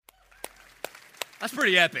That's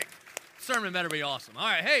pretty epic. Sermon better be awesome. All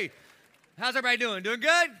right, hey, how's everybody doing? Doing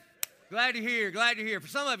good? Glad to hear, glad to hear. For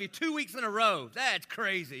some of you, 2 weeks in a row. That's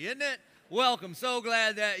crazy, isn't it? Welcome. So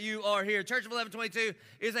glad that you are here. Church of 1122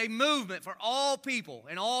 is a movement for all people,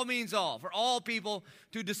 and all means all, for all people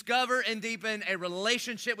to discover and deepen a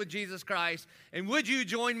relationship with Jesus Christ. And would you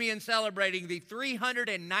join me in celebrating the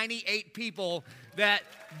 398 people that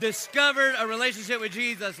discovered a relationship with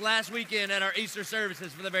Jesus last weekend at our Easter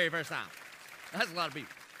services for the very first time? That's a lot of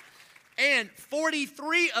people. And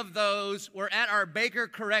 43 of those were at our Baker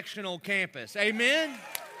Correctional Campus. Amen?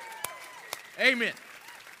 Amen.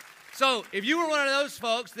 So if you were one of those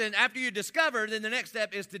folks, then after you discover, then the next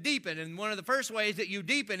step is to deepen. And one of the first ways that you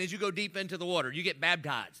deepen is you go deep into the water. You get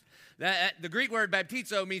baptized. The Greek word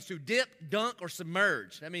baptizo means to dip, dunk, or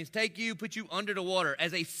submerge. That means take you, put you under the water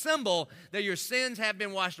as a symbol that your sins have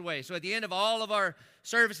been washed away. So at the end of all of our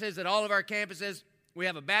services at all of our campuses, we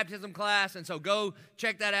have a baptism class, and so go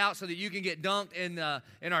check that out so that you can get dunked in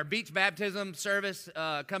our beach baptism service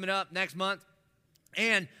coming up next month.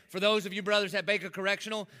 And for those of you brothers at Baker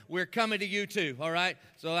Correctional, we're coming to you too, all right?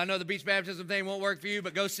 So I know the beach baptism thing won't work for you,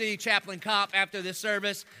 but go see Chaplain Kopp after this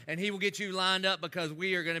service, and he will get you lined up because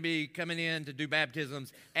we are going to be coming in to do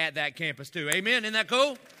baptisms at that campus too. Amen? Isn't that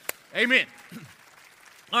cool? Amen.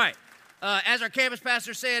 All right. As our campus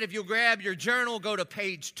pastor said, if you'll grab your journal, go to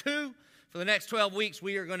page 2. For the next 12 weeks,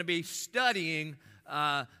 we are going to be studying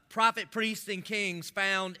prophet, priests, and kings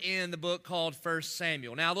found in the book called 1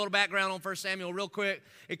 Samuel. Now, a little background on 1 Samuel real quick.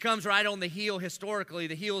 It comes right on the heel historically,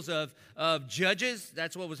 the heels of Judges.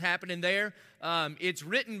 That's what was happening there. Part of it's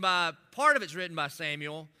written by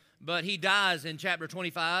Samuel, but he dies in chapter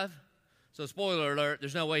 25. So spoiler alert,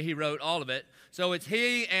 there's no way he wrote all of it. So it's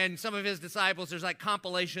he and some of his disciples. There's like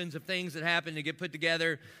compilations of things that happen to get put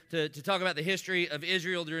together to talk about the history of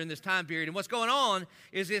Israel during this time period. And what's going on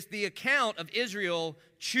is it's the account of Israel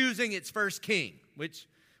choosing its first king, which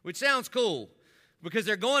sounds cool because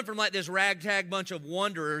they're going from like this ragtag bunch of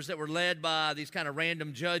wanderers that were led by these kind of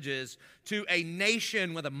random judges to a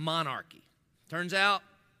nation with a monarchy. Turns out,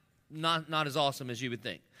 not as awesome as you would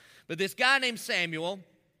think. But this guy named Samuel,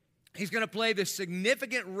 he's going to play this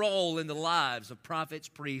significant role in the lives of prophets,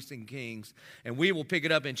 priests, and kings. And we will pick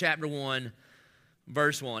it up in chapter 1,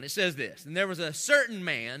 verse 1. It says this, "And there was a certain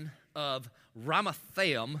man of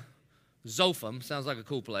Ramathaim, Zophim," sounds like a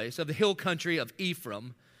cool place, "of the hill country of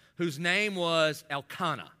Ephraim, whose name was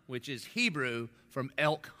Elkanah," which is Hebrew from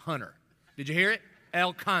elk hunter. Did you hear it?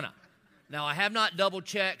 Elkanah. Now, I have not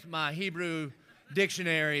double-checked my Hebrew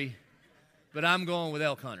dictionary, but I'm going with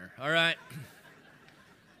elk hunter, all right?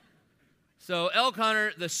 So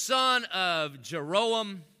Elkanah, the son of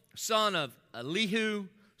Jeroam, son of Elihu,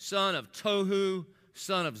 son of Tohu,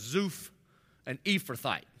 son of Zuph, an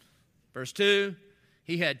Ephrathite. Verse 2,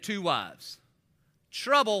 he had 2 wives.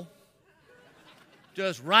 Trouble.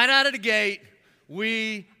 Just right out of the gate,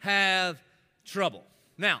 we have trouble.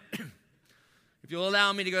 Now, if you'll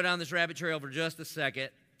allow me to go down this rabbit trail for just a second,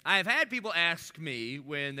 I have had people ask me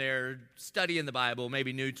when they're studying the Bible,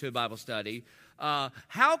 maybe new to Bible study,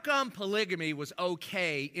 how come polygamy was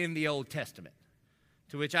okay in the Old Testament?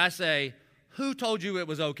 To which I say, who told you it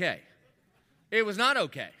was okay? It was not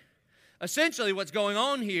okay. Essentially, what's going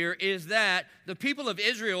on here is that the people of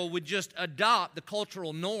Israel would just adopt the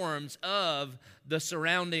cultural norms of the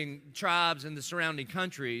surrounding tribes and the surrounding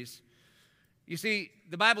countries. You see,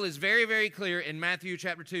 the Bible is very, very clear in Matthew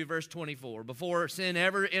chapter 2, verse 24, before sin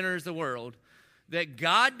ever enters the world, that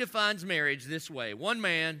God defines marriage this way: one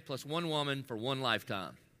man plus one woman for one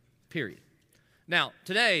lifetime, period. Now,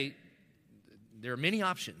 today, there are many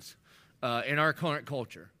options in our current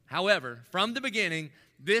culture. However, from the beginning,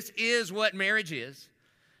 this is what marriage is.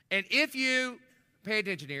 And if you, pay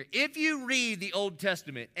attention here, if you read the Old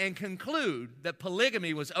Testament and conclude that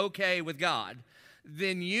polygamy was okay with God,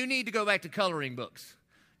 then you need to go back to coloring books.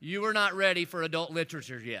 You are not ready for adult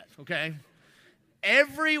literature yet, okay?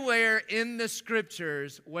 Everywhere in the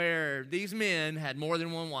scriptures where these men had more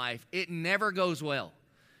than one wife, it never goes well.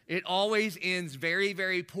 It always ends very,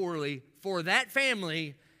 very poorly for that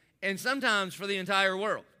family and sometimes for the entire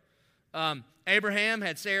world. Abraham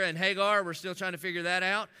had Sarah and Hagar. We're still trying to figure that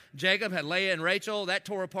out. Jacob had Leah and Rachel. That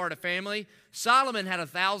tore apart a family. Solomon had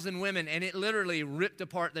 1,000 women, and it literally ripped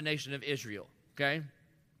apart the nation of Israel, okay?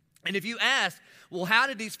 And if you ask, well, how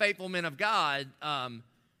did these faithful men of God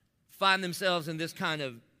find themselves in this kind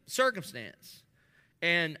of circumstance?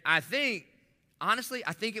 And I think, honestly,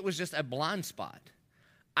 it was just a blind spot.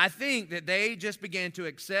 I think that they just began to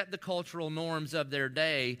accept the cultural norms of their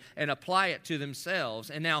day and apply it to themselves.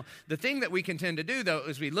 And now, the thing that we can tend to do, though,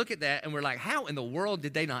 is we look at that and we're like, how in the world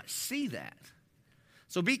did they not see that?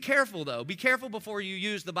 So be careful, though. Be careful before you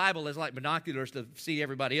use the Bible as like binoculars to see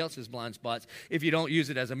everybody else's blind spots if you don't use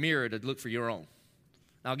it as a mirror to look for your own.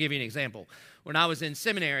 I'll give you an example. When I was in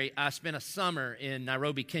seminary, I spent a summer in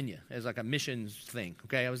Nairobi, Kenya, as like a missions thing,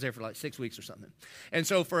 okay? I was there for like 6 weeks or something. And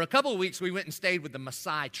so for a couple of weeks, we went and stayed with the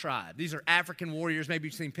Maasai tribe. These are African warriors. Maybe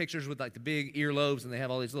you've seen pictures with like the big earlobes, and they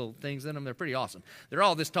have all these little things in them. They're pretty awesome. They're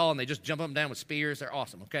all this tall, and they just jump up and down with spears. They're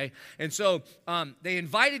awesome, okay? And so they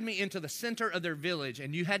invited me into the center of their village,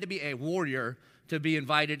 and you had to be a warrior to be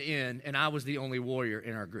invited in, and I was the only warrior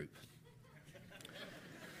in our group.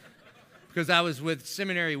 Because I was with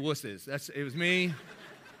seminary wusses. It was me.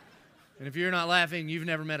 And if you're not laughing, you've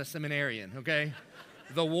never met a seminarian, okay?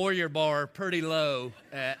 The warrior bar pretty low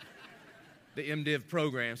at the MDiv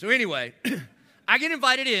program. So anyway, I get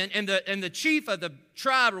invited in, and the chief of the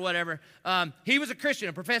tribe or whatever, he was a Christian,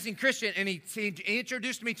 a professing Christian, and he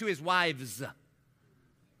introduced me to his wives.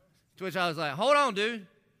 To which I was like, hold on, dude.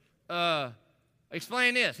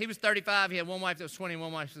 Explain this. He was 35. He had one wife that was 20 and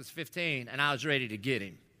one wife that was 15, and I was ready to get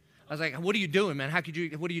him. I was like, what are you doing, man?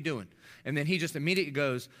 What are you doing? And then he just immediately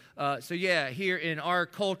goes, so yeah, here in our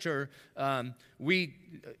culture,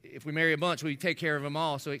 if we marry a bunch, we take care of them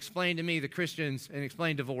all. So explain to me the Christians and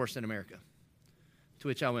explain divorce in America. To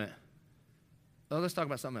which I went, oh, let's talk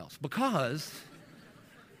about something else. Because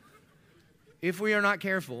if we are not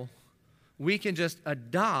careful, we can just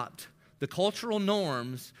adopt the cultural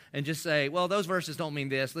norms and just say, well, those verses don't mean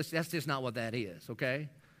this. That's just not what that is, okay?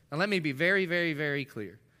 Now let me be very, very, very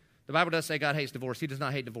clear. The Bible does say God hates divorce. He does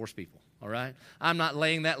not hate divorced people, all right? I'm not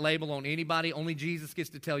laying that label on anybody. Only Jesus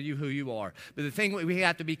gets to tell you who you are. But the thing we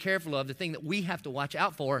have to be careful of, the thing that we have to watch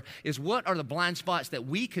out for is what are the blind spots that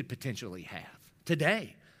we could potentially have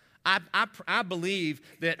today. I believe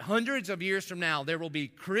that hundreds of years from now, there will be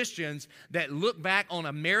Christians that look back on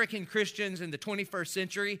American Christians in the 21st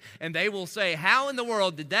century, and they will say, how in the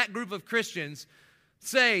world did that group of Christians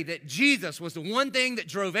say that Jesus was the one thing that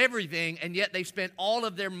drove everything, and yet they spent all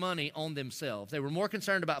of their money on themselves? They were more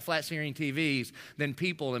concerned about flat-screen TVs than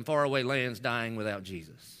people in faraway lands dying without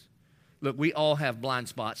Jesus. Look, we all have blind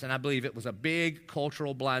spots, and I believe it was a big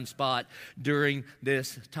cultural blind spot during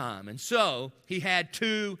this time. And so he had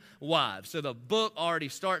 2 wives. So the book already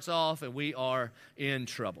starts off, and we are in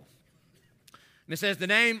trouble. And it says the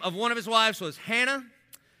name of one of his wives was Hannah,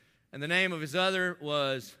 and the name of his other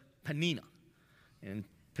was Peninnah. And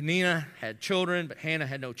Peninnah had children, but Hannah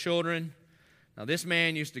had no children. Now, this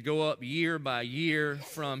man used to go up year by year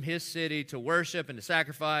from his city to worship and to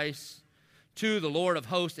sacrifice to the Lord of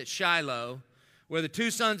hosts at Shiloh, where the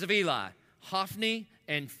 2 sons of Eli, Hophni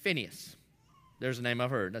and Phinehas, there's a name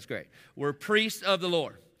I've heard, that's great, were priests of the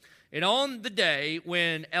Lord. And on the day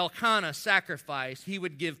when Elkanah sacrificed, he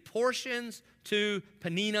would give portions to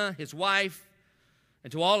Peninnah, his wife,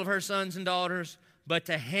 and to all of her sons and daughters. But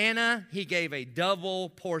to Hannah, he gave a double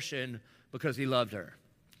portion because he loved her.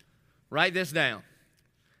 Write this down.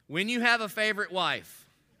 When you have a favorite wife,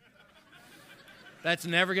 that's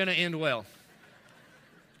never going to end well.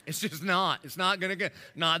 It's just not. It's not going to go.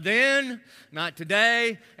 Not then, not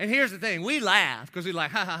today. And here's the thing. We laugh because we're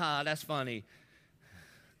like, ha, ha, ha, that's funny.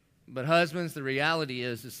 But husbands, the reality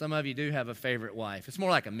is that some of you do have a favorite wife. It's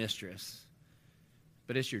more like a mistress.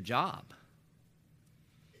 But it's your job.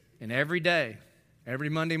 And every day, every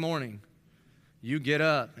Monday morning, you get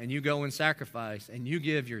up and you go and sacrifice and you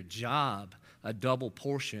give your job a double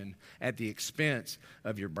portion at the expense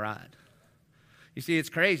of your bride. You see, it's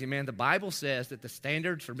crazy, man. The Bible says that the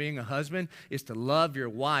standards for being a husband is to love your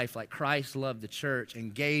wife like Christ loved the church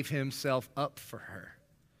and gave himself up for her.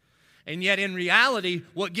 And yet in reality,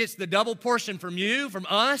 what gets the double portion from you, from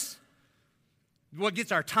us, what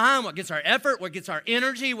gets our time, what gets our effort, what gets our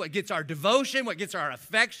energy, what gets our devotion, what gets our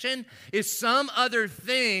affection is some other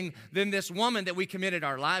thing than this woman that we committed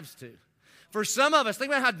our lives to. For some of us,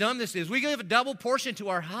 think about how dumb this is. We give a double portion to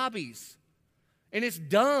our hobbies, and it's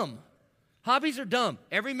dumb. Hobbies are dumb.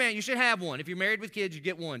 Every man, you should have one. If you're married with kids, you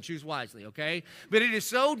get one. Choose wisely, okay? But it is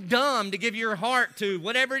so dumb to give your heart to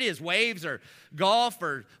whatever it is, waves or golf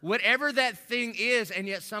or whatever that thing is, and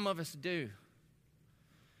yet some of us do.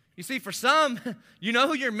 You see, for some, you know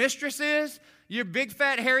who your mistress is? Your big,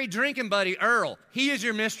 fat, hairy drinking buddy, Earl. He is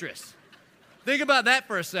your mistress. Think about that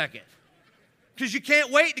for a second. Because you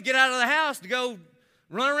can't wait to get out of the house to go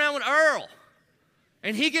run around with Earl.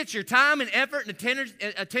 And he gets your time and effort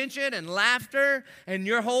and attention and laughter, and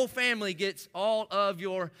your whole family gets all of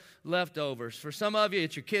your leftovers. For some of you,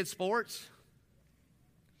 it's your kids' sports.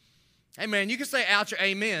 Hey, man, you can say ouch or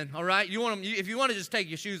amen, all right? If you want to just take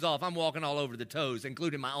your shoes off, I'm walking all over the toes,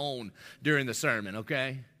 including my own, during the sermon,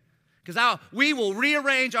 okay? Because we will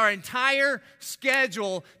rearrange our entire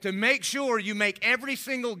schedule to make sure you make every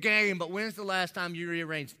single game, but when's the last time you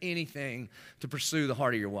rearranged anything to pursue the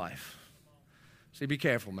heart of your wife? See, be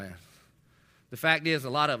careful, man. The fact is, a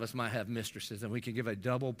lot of us might have mistresses, and we can give a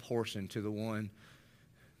double portion to the one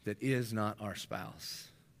that is not our spouse.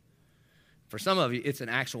 For some of you, it's an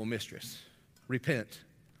actual mistress. Repent.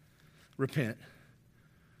 Repent.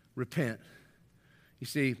 Repent. You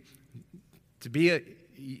see,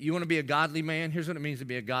 you want to be a godly man? Here's what it means to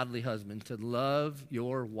be a godly husband. To love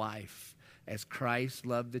your wife as Christ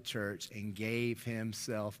loved the church and gave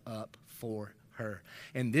himself up for her.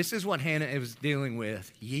 And this is what Hannah was dealing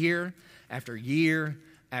with year after year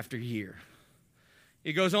after year.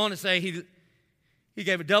 It goes on to say he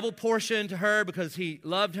gave a double portion to her because he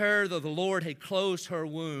loved her, though the Lord had closed her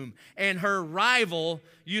womb. And her rival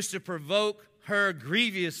used to provoke her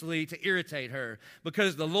grievously to irritate her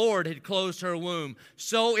because the Lord had closed her womb.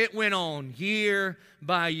 So it went on year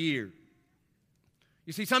by year.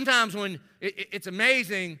 You see, sometimes when it's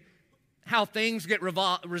amazing how things get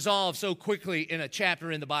resolved so quickly in a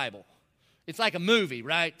chapter in the Bible. It's like a movie,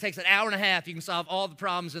 right? It takes an hour and a half. You can solve all the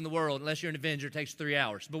problems in the world. Unless you're an Avenger, it takes 3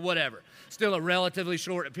 hours. But whatever. Still a relatively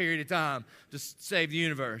short period of time to save the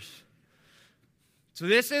universe. So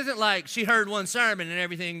this isn't like she heard one sermon and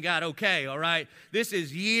everything got okay, all right? This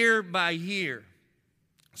is year by year.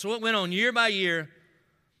 So it went on year by year.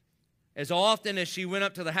 As often as she went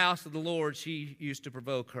up to the house of the Lord, she used to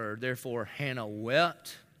provoke her. Therefore, Hannah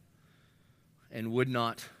wept and would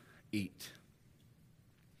not eat.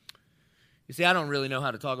 You see, I don't really know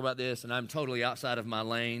how to talk about this, and I'm totally outside of my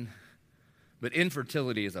lane, but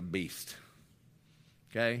infertility is a beast,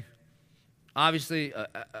 okay? Obviously,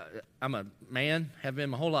 I'm a man, have been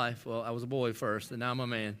my whole life. Well, I was a boy first, and now I'm a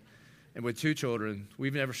man. And with 2 children,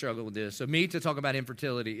 we've never struggled with this. So me to talk about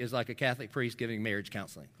infertility is like a Catholic priest giving marriage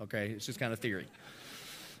counseling, okay? It's just kind of theory.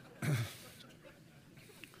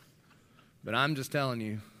 But I'm just telling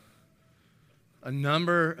you, a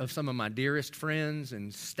number of some of my dearest friends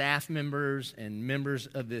and staff members and members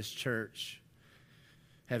of this church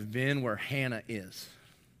have been where Hannah is.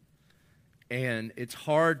 And it's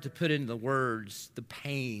hard to put into words the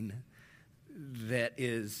pain that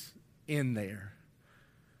is in there.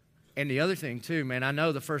 And the other thing, too, man, I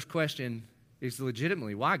know the first question is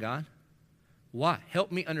legitimately, why, God? Why?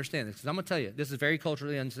 Help me understand this. Because I'm going to tell you, this is very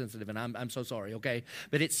culturally insensitive, and I'm so sorry, okay?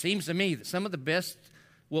 But it seems to me that some of the best,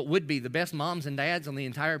 what would be the best moms and dads on the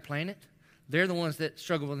entire planet, they're the ones that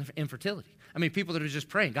struggle with infertility. I mean, people that are just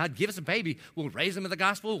praying, God, give us a baby. We'll raise them in the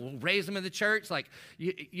gospel. We'll raise them in the church. Like,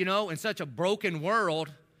 you know, in such a broken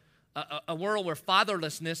world, a world where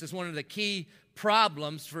fatherlessness is one of the key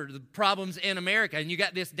problems for the problems in America. And you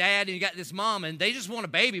got this dad and you got this mom, and they just want a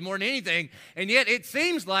baby more than anything. And yet it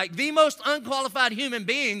seems like the most unqualified human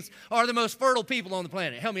beings are the most fertile people on the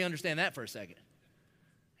planet. Help me understand that for a second.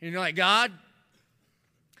 And you're like, God,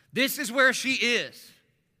 this is where she is.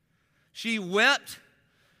 She wept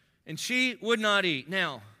and she would not eat.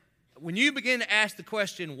 Now, when you begin to ask the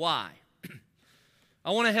question, why?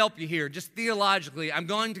 I want to help you here, just theologically. I'm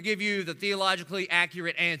going to give you the theologically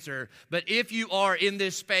accurate answer, but if you are in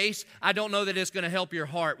this space, I don't know that it's going to help your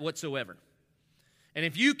heart whatsoever. And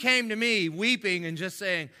if you came to me weeping and just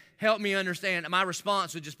saying, help me understand, my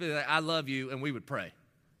response would just be like, I love you, and we would pray.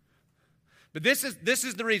 But this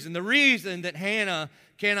is the reason. The reason that Hannah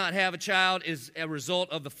cannot have a child is a result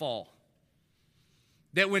of the fall.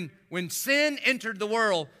 That when sin entered the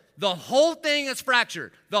world, the whole thing is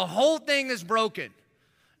fractured. The whole thing is broken.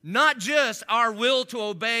 Not just our will to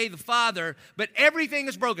obey the Father, but everything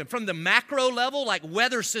is broken. From the macro level, like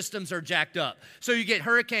weather systems are jacked up. So you get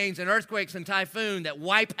hurricanes and earthquakes and typhoon that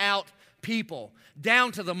wipe out people.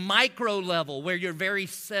 Down to the micro level where your very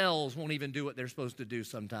cells won't even do what they're supposed to do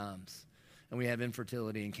sometimes. And we have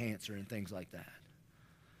infertility and cancer and things like that.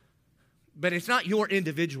 But it's not your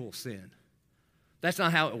individual sin. That's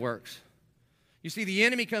not how it works. You see, the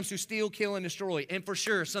enemy comes to steal, kill, and destroy. And for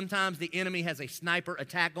sure, sometimes the enemy has a sniper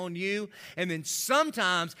attack on you. And then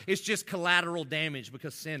sometimes it's just collateral damage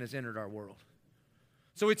because sin has entered our world.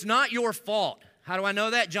 So it's not your fault. How do I know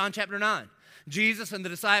that? John chapter 9. Jesus and the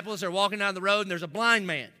disciples are walking down the road and there's a blind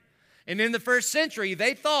man. And in the first century,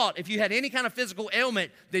 they thought if you had any kind of physical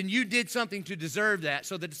ailment, then you did something to deserve that.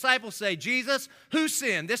 So the disciples say, Jesus, who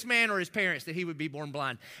sinned, this man or his parents, that he would be born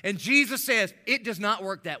blind? And Jesus says, it does not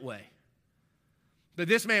work that way. But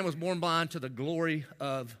this man was born blind to the glory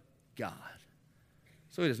of God.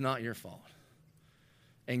 So it is not your fault.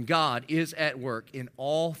 And God is at work in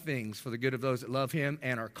all things for the good of those that love him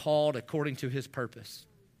and are called according to his purpose.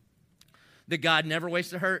 That God never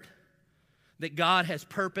wastes a hurt. That God has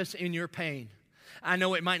purpose in your pain. I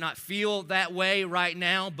know it might not feel that way right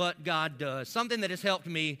now, but God does. Something that has helped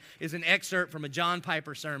me is an excerpt from a John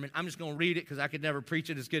Piper sermon. I'm just going to read it because I could never preach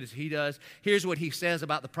it as good as he does. Here's what he says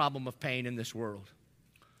about the problem of pain in this world.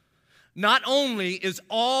 Not only is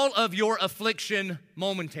all of your affliction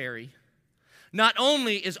momentary, not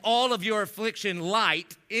only is all of your affliction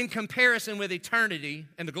light in comparison with eternity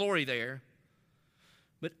and the glory there,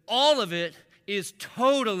 but all of it is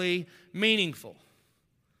totally meaningful.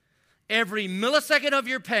 Every millisecond of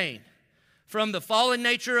your pain, from the fallen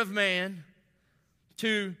nature of man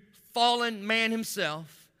to fallen man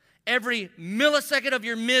himself, every millisecond of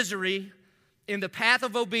your misery in the path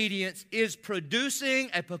of obedience is producing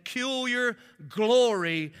a peculiar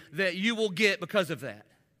glory that you will get because of that.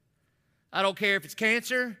 I don't care if it's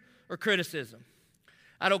cancer or criticism.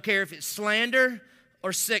 I don't care if it's slander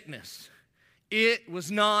or sickness. It was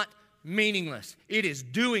not meaningless. It is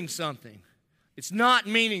doing something. It's not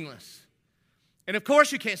meaningless. And of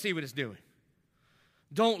course you can't see what it's doing.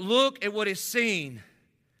 Don't look at what is seen.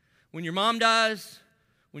 When your mom dies,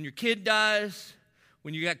 when your kid dies,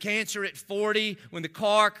 when you got cancer at 40, when the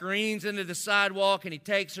car careens into the sidewalk and he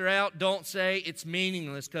takes her out, don't say it's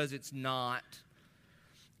meaningless, because it's not.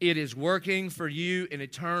 It is working for you an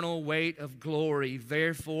eternal weight of glory.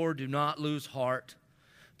 Therefore, do not lose heart,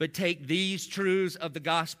 but take these truths of the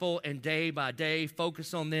gospel and day by day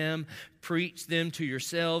focus on them. Preach them to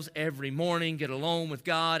yourselves every morning. Get alone with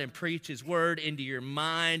God and preach His word into your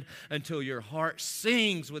mind until your heart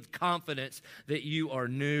sings with confidence that you are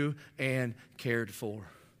new and cared for.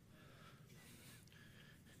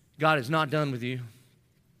 God is not done with you.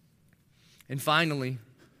 And finally,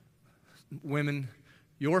 women,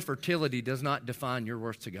 your fertility does not define your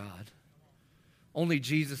worth to God. Only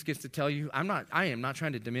Jesus gets to tell you. I am not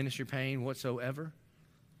trying to diminish your pain whatsoever,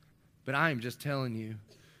 but I am just telling you,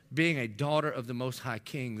 being a daughter of the Most High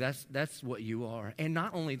King, that's what you are. And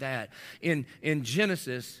not only that, in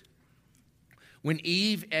Genesis, when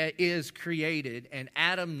Eve is created and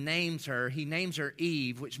Adam names her, he names her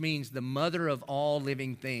Eve, which means the mother of all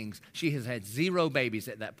living things. She has had 0 babies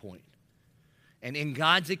at that point. And in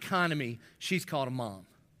God's economy, she's called a mom.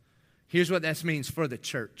 Here's what that means for the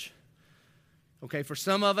church. Okay, for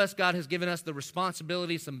some of us, God has given us the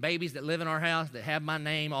responsibility, some babies that live in our house that have my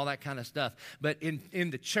name, all that kind of stuff. But in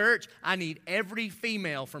the church, I need every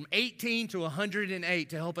female from 18 to 108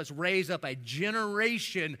 to help us raise up a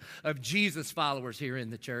generation of Jesus followers here in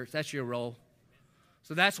the church. That's your role.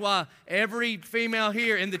 So that's why every female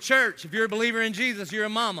here in the church, if you're a believer in Jesus, you're a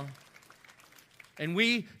mama. And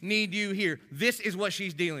we need you here. This is what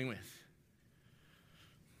she's dealing with.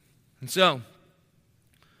 And so,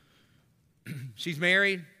 she's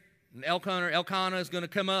married, and Elkanah is going to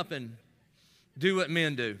come up and do what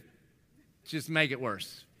men do. Just make it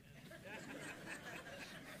worse.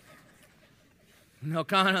 And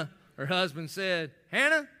Elkanah, her husband, said,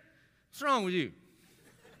 Hannah, what's wrong with you?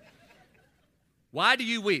 Why do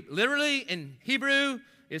you weep? Literally, in Hebrew,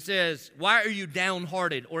 it says, why are you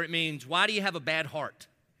downhearted? Or it means, why do you have a bad heart?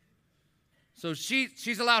 So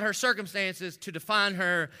she's allowed her circumstances to define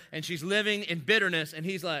her, and she's living in bitterness. And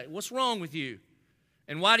he's like, what's wrong with you?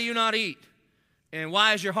 And why do you not eat? And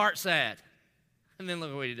why is your heart sad? And then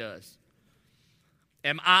look at what he does.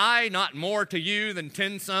 Am I not more to you than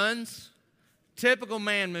 10 sons? Typical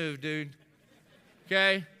man move, dude.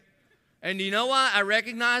 Okay? And you know why I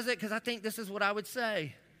recognize it? Because I think this is what I would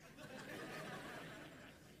say.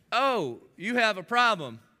 Oh, you have a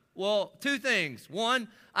problem. Well, 2 things. 1,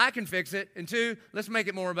 I can fix it. And 2, let's make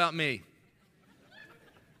it more about me.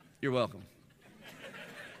 You're welcome.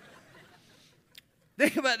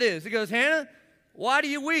 Think about this. He goes, Hannah, why do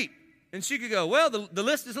you weep? And she could go, well, the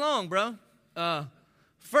list is long, bro.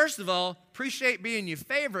 First of all, appreciate being your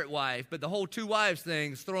favorite wife, but the whole 2 wives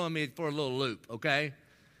thing is throwing me for a little loop, okay?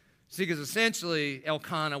 See, because essentially,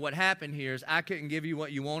 Elkanah, what happened here is I couldn't give you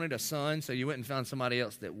what you wanted, a son, so you went and found somebody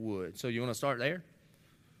else that would. So you want to start there?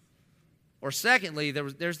 Or secondly,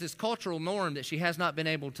 there's this cultural norm that she has not been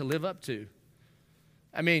able to live up to.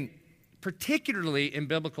 I mean, particularly in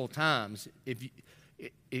biblical times,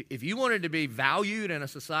 if you wanted to be valued in a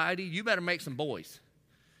society, you better make some boys.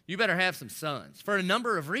 You better have some sons for a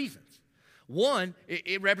number of reasons. 1,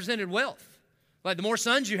 it represented wealth. Like the more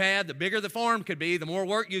sons you had, the bigger the farm could be, the more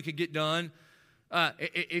work you could get done.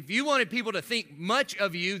 If you wanted people to think much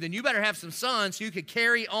of you, then you better have some sons so you could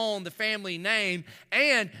carry on the family name.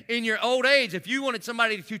 And in your old age, if you wanted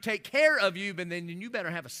somebody to take care of you, then you better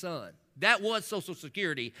have a son. That was Social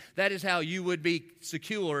Security. That is how you would be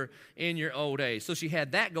secure in your old age. So she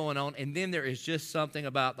had that going on, and then there is just something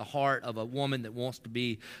about the heart of a woman that wants to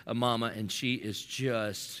be a mama, and she is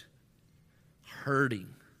just hurting.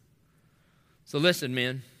 So listen,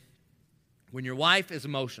 men, when your wife is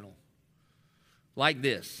emotional, like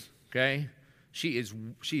this, okay, she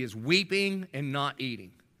is weeping and not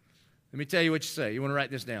eating. Let me tell you what you say. You want to write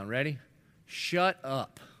this down. Ready? Shut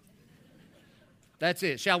up. That's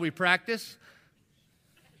it. Shall we practice?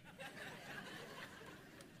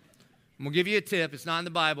 I'm going to give you a tip. It's not in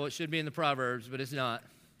the Bible. It should be in the Proverbs, but it's not.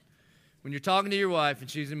 When you're talking to your wife and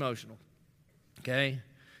she's emotional, okay,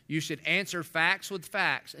 you should answer facts with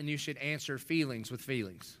facts, and you should answer feelings with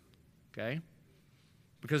feelings, okay?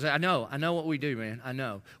 Because I know what we do, man. I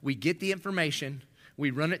know. We get the information.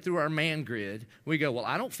 We run it through our man grid. We go, well,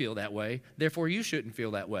 I don't feel that way. Therefore, you shouldn't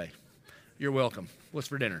feel that way. You're welcome. What's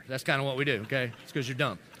for dinner? That's kind of what we do, okay? It's because you're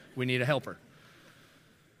dumb. We need a helper.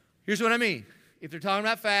 Here's what I mean. If they're talking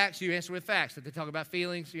about facts, you answer with facts. If they talk about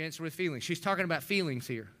feelings, you answer with feelings. She's talking about feelings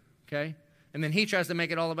here, okay? And then he tries to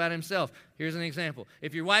make it all about himself. Here's an example.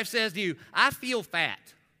 If your wife says to you, I feel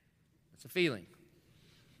fat, that's a feeling.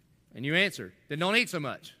 And you answer, then don't eat so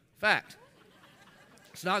much. Fact.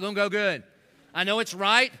 It's not going to go good. I know it's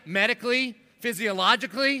right medically,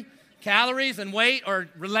 physiologically. Calories and weight are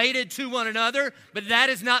related to one another, but that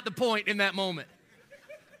is not the point in that moment.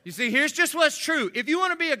 You see, here's just what's true. If you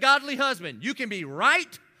want to be a godly husband, you can be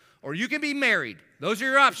right or you can be married. Those are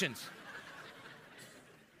your options.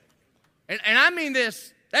 And I mean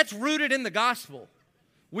this, that's rooted in the gospel.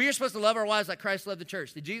 We are supposed to love our wives like Christ loved the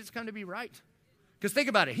church. Did Jesus come to be right? Because think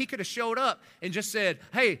about it. He could have showed up and just said,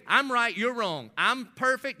 hey, I'm right, you're wrong. I'm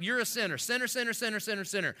perfect, you're a sinner. Sinner, sinner, sinner, sinner,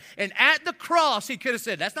 sinner. And at the cross, he could have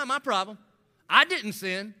said, that's not my problem. I didn't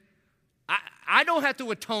sin. I don't have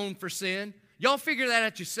to atone for sin. Y'all figure that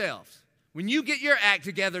out yourselves. When you get your act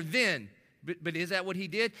together, then, but is that what he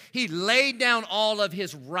did? He laid down all of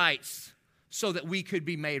his rights so that we could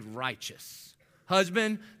be made righteous.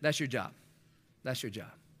 Husband, that's your job. That's your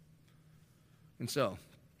job. And so,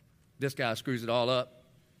 this guy screws it all up.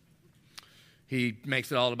 He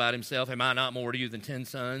makes it all about himself. Am I not more to you than 10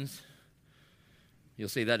 sons? You'll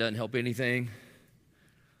see that doesn't help anything.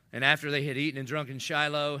 And after they had eaten and drunk in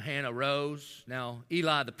Shiloh, Hannah rose. Now,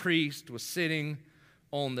 Eli the priest was sitting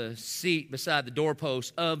on the seat beside the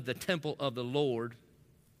doorpost of the temple of the Lord.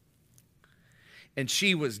 And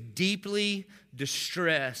she was deeply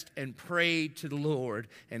distressed and prayed to the Lord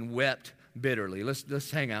and wept bitterly.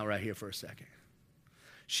 Let's hang out right here for a second.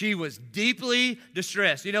 She was deeply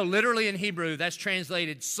distressed. You know, literally in Hebrew, that's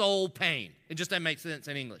translated soul pain. It just doesn't make sense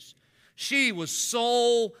in English. She was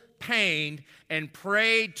soul pained and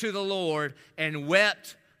prayed to the Lord and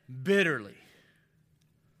wept bitterly.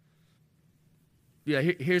 Yeah,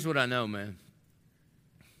 here's what I know, man.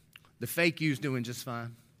 The fake you's doing just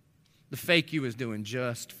fine. The fake you is doing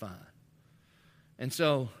just fine. And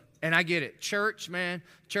so, and I get it. Church, man,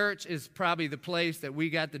 church is probably the place that we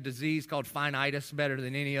got the disease called phinitis better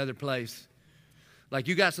than any other place. Like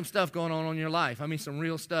you got some stuff going on in your life. I mean, some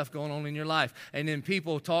real stuff going on in your life. And then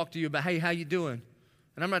people talk to you about, hey, how you doing?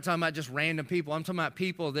 And I'm not talking about just random people. I'm talking about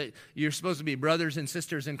people that you're supposed to be brothers and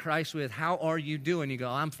sisters in Christ with. How are you doing? You go,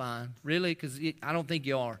 I'm fine. Really? Because I don't think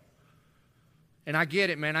you are. And I get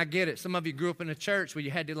it, man. I get it. Some of you grew up in a church where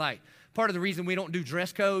you had to part of the reason we don't do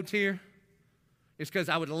dress codes here is because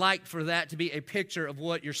I would like for that to be a picture of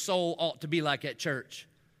what your soul ought to be like at church.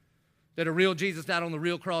 That a real Jesus died on the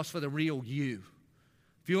real cross for the real you.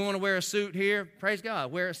 If you want to wear a suit here, praise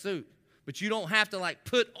God, wear a suit. But you don't have to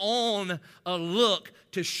put on a look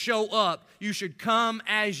to show up. You should come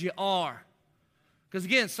as you are. Because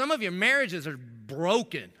again, some of your marriages are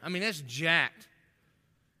broken. I mean, that's jacked.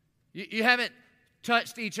 You haven't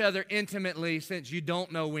touched each other intimately since you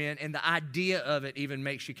don't know when, and the idea of it even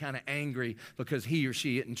makes you kind of angry because he or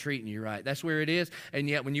she isn't treating you right. That's where it is. And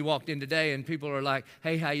yet when you walked in today and people are like,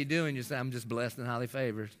 hey, how you doing? You say, I'm just blessed and highly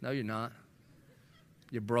favored. No, you're not.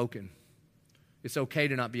 You're broken. It's okay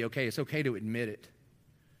to not be okay. It's okay to admit it.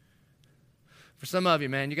 For some of you,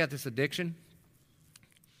 man, you got this addiction.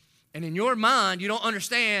 And in your mind, you don't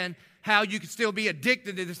understand how you can still be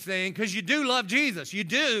addicted to this thing because you do love Jesus. You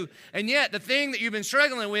do. And yet the thing that you've been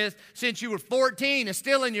struggling with since you were 14 is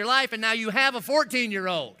still in your life, and now you have a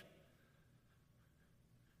 14-year-old.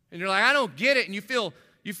 And you're like, I don't get it. And you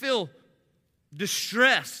feel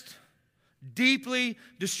distressed. Deeply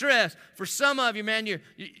distressed. For some of you, man,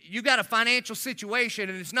 you got a financial situation,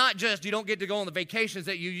 and it's not just you don't get to go on the vacations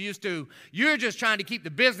that you used to. You're just trying to keep the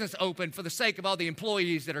business open for the sake of all the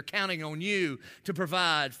employees that are counting on you to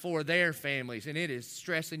provide for their families, and it is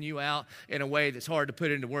stressing you out in a way that's hard to put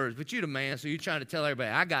into words. But you're the man, so you're trying to tell everybody,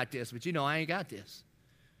 I got this, but I ain't got this.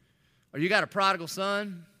 Or you got a prodigal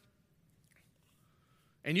son,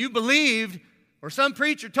 and you believed or some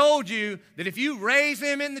preacher told you that if you raise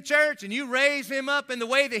him in the church and you raise him up in the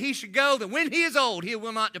way that he should go, that when he is old, he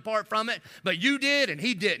will not depart from it, but you did and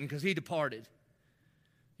he didn't because he departed.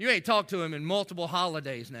 You ain't talked to him in multiple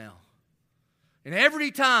holidays now. And every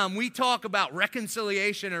time we talk about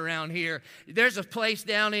reconciliation around here, there's a place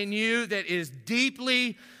down in you that is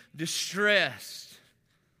deeply distressed.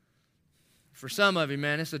 For some of you,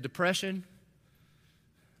 man, it's a depression.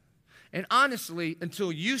 And honestly,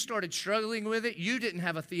 until you started struggling with it, you didn't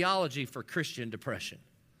have a theology for Christian depression.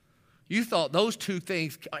 You thought those two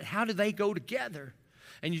things, how do they go together?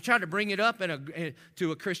 And you tried to bring it up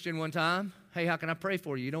to a Christian one time. Hey, how can I pray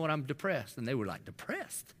for you? You know what, I'm depressed. And they were like,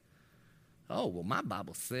 depressed? Oh, well, my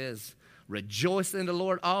Bible says, rejoice in the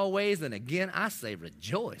Lord always. And again, I say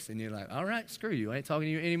rejoice. And you're like, all right, screw you. I ain't talking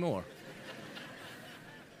to you anymore.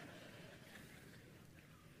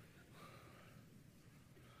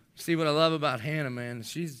 See what I love about Hannah, man?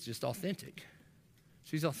 She's just authentic.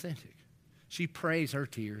 She's authentic. She prays her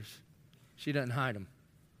tears. She doesn't hide them.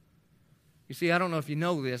 You see, I don't know if you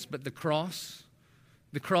know this, but the cross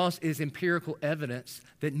is empirical evidence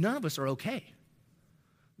that none of us are okay.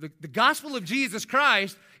 The gospel of Jesus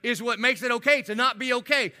Christ is what makes it okay to not be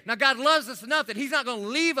okay. Now, God loves us enough that He's not going to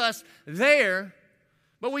leave us there.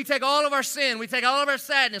 But we take all of our sin, we take all of our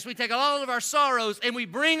sadness, we take all of our sorrows, and we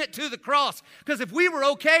bring it to the cross. Because if we were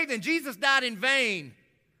okay, then Jesus died in vain.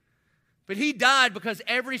 But He died because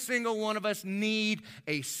every single one of us need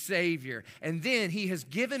a Savior. And then He has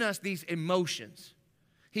given us these emotions.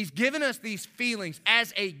 He's given us these feelings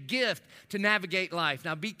as a gift to navigate life.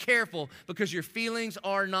 Now be careful, because your feelings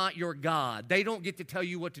are not your God. They don't get to tell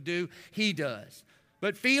you what to do. He does.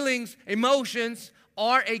 But feelings, emotions,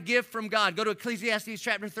 are a gift from God. Go to Ecclesiastes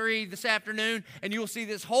chapter 3 this afternoon, and you will see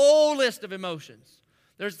this whole list of emotions.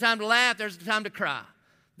 There's a time to laugh. There's a time to cry.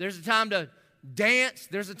 There's a time to dance.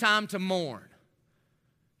 There's a time to mourn.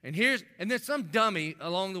 And then some dummy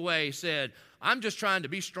along the way said, I'm just trying to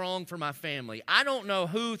be strong for my family. I don't know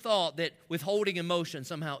who thought that withholding emotion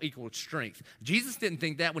somehow equaled strength. Jesus didn't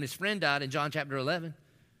think that when his friend died in John chapter 11.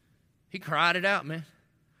 He cried it out, man.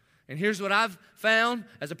 And here's what I've found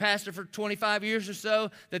as a pastor for 25 years or so,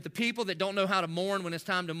 that the people that don't know how to mourn when it's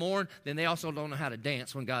time to mourn, then they also don't know how to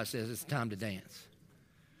dance when God says it's time to dance.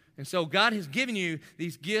 And so God has given you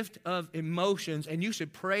these gift of emotions, and you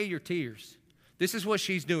should pray your tears. This is what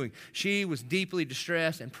she's doing. She was deeply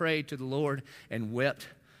distressed and prayed to the Lord and wept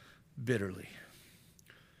bitterly.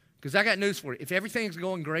 Because I got news for you. If everything's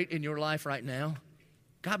going great in your life right now,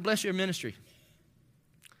 God bless your ministry.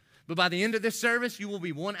 But by the end of this service, you will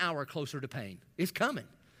be 1 hour closer to pain. It's coming.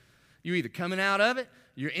 You're either coming out of it,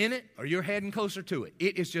 you're in it, or you're heading closer to it.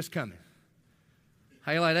 It is just coming.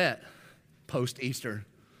 How you like that? Post-Easter.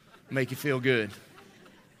 Make you feel good.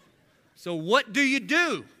 So what do you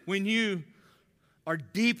do when you are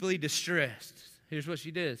deeply distressed? Here's what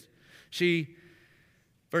she does.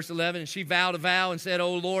 Verse 11, she vowed a vow and said,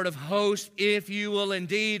 O Lord of hosts, if you will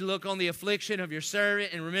indeed look on the affliction of your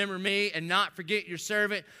servant and remember me and not forget your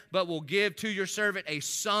servant, but will give to your servant a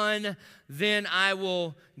son, then I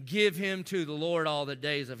will give him to the Lord all the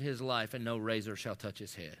days of his life, and no razor shall touch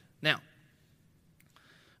his head. Now,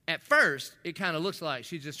 at first, it kind of looks like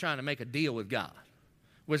she's just trying to make a deal with God.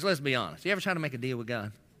 Which, let's be honest, you ever try to make a deal with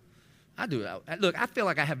God? I do. Look, I feel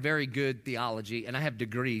like I have very good theology, and I have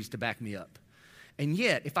degrees to back me up. And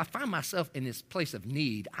yet, if I find myself in this place of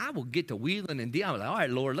need, I will get to wheeling and dealing. I'm like, all right,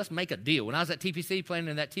 Lord, let's make a deal. When I was at TPC playing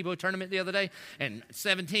in that Tebow tournament the other day, and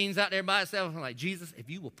 17's out there by itself, I'm like, Jesus, if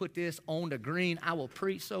you will put this on the green, I will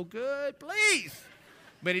preach so good, please.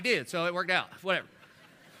 But he did, so it worked out, whatever.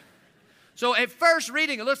 So at first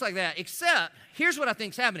reading, it looks like that, except here's what I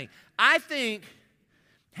think is happening. I think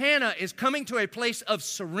Hannah is coming to a place of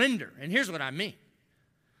surrender, and here's what I mean.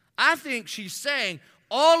 I think she's saying,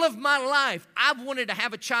 all of my life, I've wanted to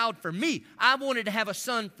have a child for me. I wanted to have a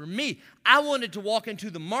son for me. I wanted to walk into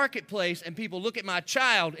the marketplace and people look at my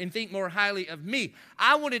child and think more highly of me.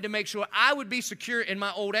 I wanted to make sure I would be secure in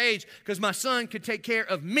my old age because my son could take care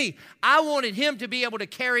of me. I wanted him to be able to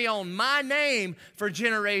carry on my name for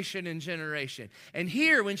generation and generation. And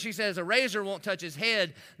here, when she says a razor won't touch his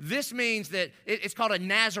head, this means that it's called a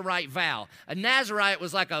Nazirite vow. A Nazirite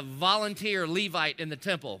was like a volunteer Levite in the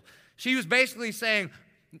temple. She was basically saying,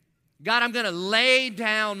 God, I'm going to lay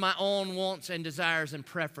down my own wants and desires and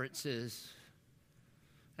preferences,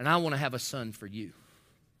 and I want to have a son for you.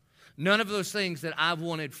 None of those things that I've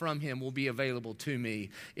wanted from him will be available to me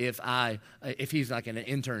if he's like in an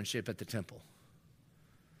internship at the temple.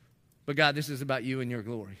 But God, this is about you and your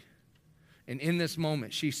glory. And in this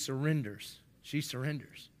moment, she surrenders. She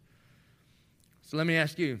surrenders. So let me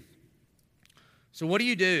ask you, so what do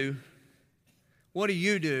you do what do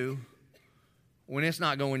you do when it's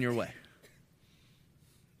not going your way?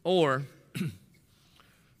 Or,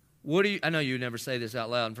 I know you never say this out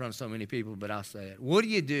loud in front of so many people, but I'll say it. What do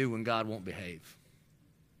you do when God won't behave?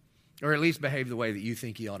 Or at least behave the way that you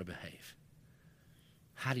think he ought to behave?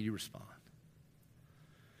 How do you respond?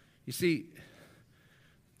 You see,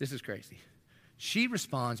 this is crazy. She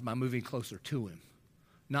responds by moving closer to him,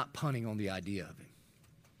 not punting on the idea of him.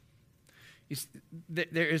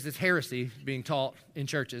 There is this heresy being taught in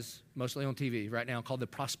churches, mostly on TV right now, called the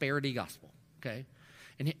prosperity gospel, okay?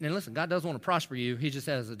 And listen, God does want to prosper you. He just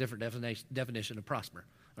has a different definition of prosper,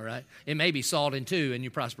 all right? It may be sawed in two and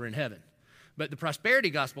you prosper in heaven. But the prosperity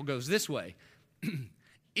gospel goes this way.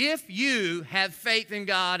 If you have faith in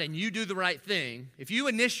God and you do the right thing, if you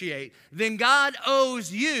initiate, then God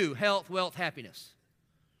owes you health, wealth, happiness.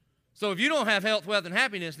 So if you don't have health, wealth, and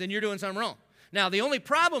happiness, then you're doing something wrong. Now, the only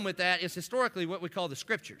problem with that is historically what we call the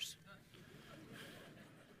scriptures.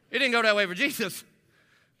 It didn't go that way for Jesus,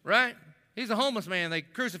 right? He's a homeless man. They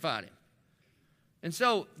crucified him. And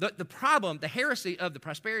so the problem, the heresy of the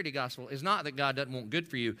prosperity gospel is not that God doesn't want good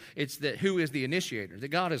for you. It's that who is the initiator, that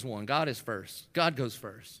God is one. God is first. God goes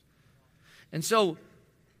first. And so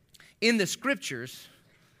in the scriptures,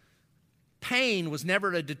 pain was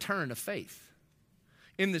never a deterrent of faith.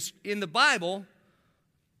 In the Bible,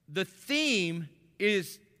 the theme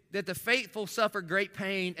is that the faithful suffer great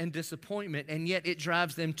pain and disappointment, and yet it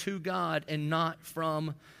drives them to God and not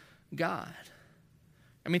from God.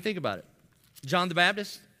 I mean, think about it. John the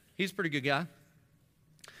Baptist, he's a pretty good guy.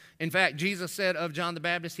 In fact, Jesus said of John the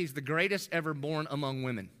Baptist, he's the greatest ever born among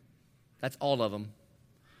women. That's all of them.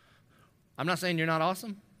 I'm not saying you're not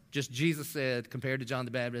awesome. Just Jesus said, compared to John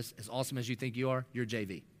the Baptist, as awesome as you think you are, you're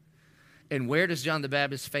JV. And where does John the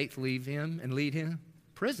Baptist's faith leave him and lead him?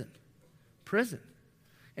 Prison.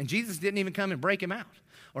 And Jesus didn't even come and break him out.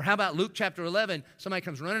 Or how about Luke chapter 11? Somebody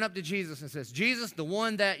comes running up to Jesus and says, Jesus, the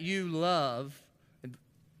one that you love,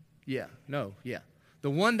 the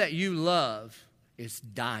one that you love is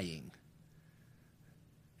dying.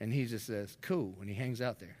 And he just says, cool, and he hangs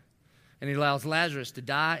out there. And he allows Lazarus to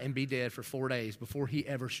die and be dead for 4 days before he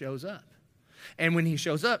ever shows up. And when he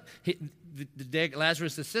shows up, the dead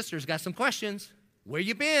Lazarus' sisters got some questions. Where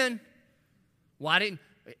you been?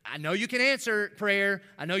 I know you can answer prayer.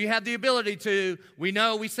 I know you have the ability to. We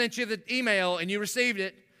know we sent you the email and you received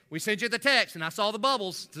it. We sent you the text and I saw the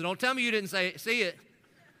bubbles. So don't tell me you didn't see it.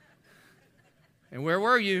 And where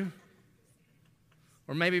were you?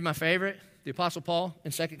 Or maybe my favorite, the Apostle Paul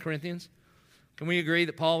in 2 Corinthians. Can we agree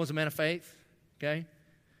that Paul was a man of faith? Okay?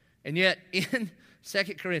 And yet in 2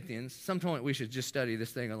 Corinthians, some point we should just study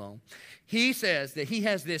this thing alone. He says that he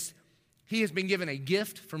has been given a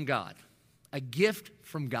gift from God. A gift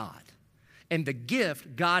from God. And the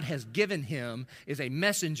gift God has given him is a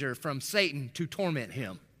messenger from Satan to torment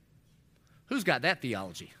him. Who's got that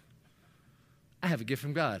theology? I have a gift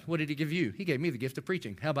from God. What did he give you? He gave me the gift of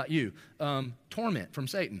preaching. How about you? Torment from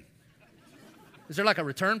Satan. Is there like a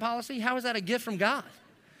return policy? How is that a gift from God?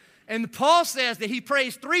 And Paul says that he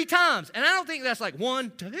prays 3 times. And I don't think that's like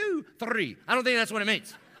 1, 2, 3. I don't think that's what it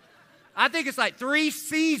means. I think it's like 3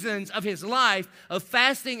 seasons of his life of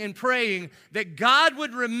fasting and praying that God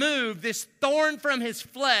would remove this thorn from his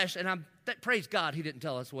flesh. And praise God, he didn't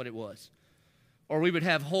tell us what it was. Or we would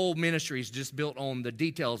have whole ministries just built on the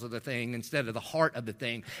details of the thing instead of the heart of the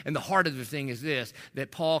thing. And the heart of the thing is this,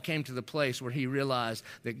 that Paul came to the place where he realized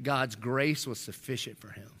that God's grace was sufficient for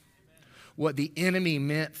him. What the enemy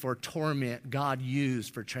meant for torment, God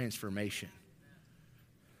used for transformation.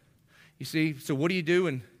 You see, so what do you do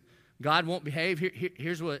when God won't behave?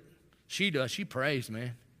 Here's what she does. She prays,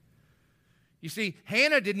 man. You see,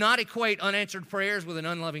 Hannah did not equate unanswered prayers with an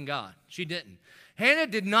unloving God. She didn't. Hannah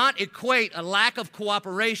did not equate a lack of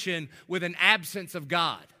cooperation with an absence of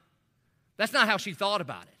God. That's not how she thought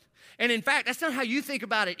about it. And in fact, that's not how you think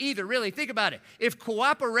about it either, really. Think about it. If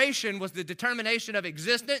cooperation was the determination of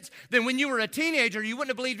existence, then when you were a teenager, you wouldn't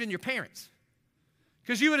have believed in your parents.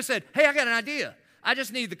 Because you would have said, hey, I got an idea. I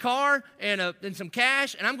just need the car and some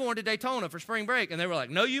cash, and I'm going to Daytona for spring break. And they were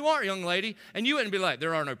like, no, you aren't, young lady. And you wouldn't be like,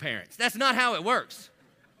 there are no parents. That's not how it works.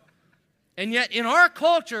 And yet in our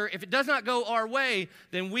culture, if it does not go our way,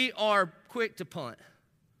 then we are quick to punt.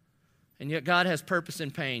 And yet God has purpose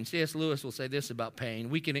in pain. C.S. Lewis will say this about pain.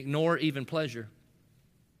 We can ignore even pleasure.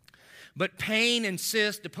 But pain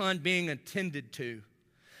insists upon being attended to.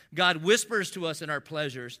 God whispers to us in our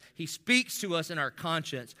pleasures. He speaks to us in our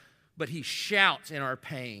conscience. But he shouts in our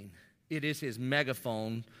pain. It is his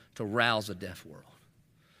megaphone to rouse a deaf world.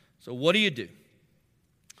 So what do you do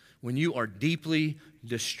when you are deeply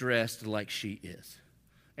distressed like she is?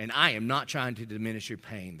 And I am not trying to diminish your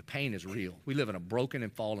pain. The pain is real. We live in a broken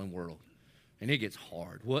and fallen world, and it gets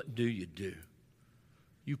hard. What do?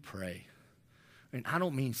 You pray. And I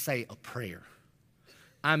don't mean say a prayer.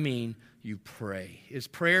 I mean you pray. Is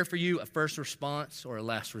prayer for you a first response or a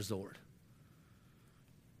last resort?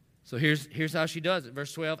 So here's how she does it.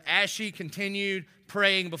 Verse 12, as she continued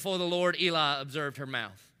praying before the Lord, Eli observed her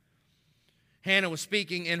mouth. Hannah was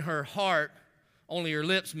speaking in her heart, only her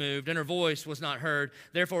lips moved, and her voice was not heard.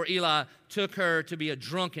 Therefore Eli took her to be a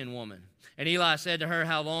drunken woman. And Eli said to her,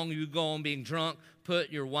 how long will you go on being drunk?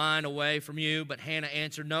 Put your wine away from you. But Hannah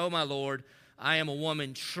answered, no, my Lord, I am a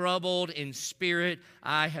woman troubled in spirit.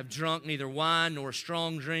 I have drunk neither wine nor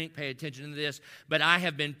strong drink. Pay attention to this. But I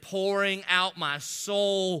have been pouring out my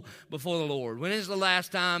soul before the Lord. When is the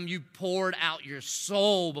last time you poured out your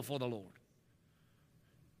soul before the Lord?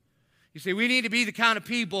 You see, we need to be the kind of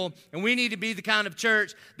people, and we need to be the kind of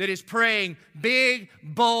church that is praying big,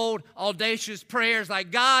 bold, audacious prayers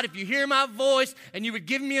like, God, if you hear my voice and you would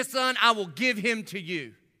give me a son, I will give him to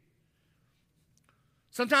you.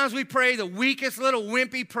 Sometimes we pray the weakest little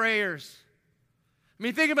wimpy prayers. I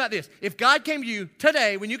mean, think about this. If God came to you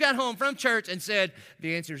today when you got home from church and said,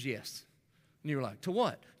 the answer is yes. And you were like, to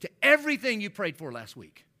what? To everything you prayed for last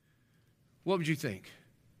week. What would you think?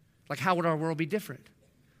 Like, how would our world be different?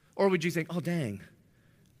 Or would you think, oh, dang,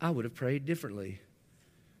 I would have prayed differently.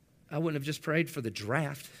 I wouldn't have just prayed for the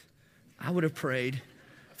draft. I would have prayed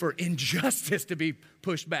for injustice to be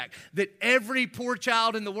pushed back, that every poor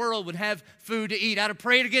child in the world would have food to eat. I'd have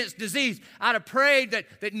prayed against disease. I'd have prayed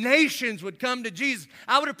that nations would come to Jesus.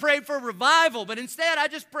 I would have prayed for revival, but instead I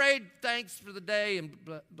just prayed thanks for the day and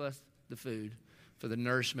bless the food for the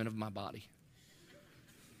nourishment of my body.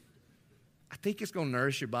 I think it's going to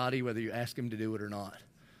nourish your body whether you ask him to do it or not.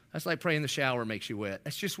 That's like praying the shower makes you wet.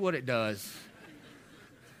 That's just what it does.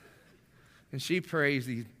 And she prays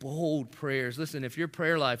these bold prayers. Listen, if your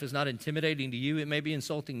prayer life is not intimidating to you, it may be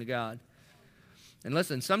insulting to God. And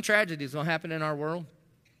listen, some tragedy is going to happen in our world.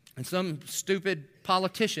 And some stupid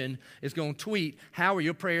politician is going to tweet, how are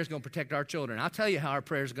your prayers going to protect our children? I'll tell you how our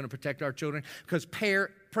prayers are going to protect our children. Because prayer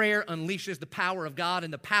unleashes the power of God.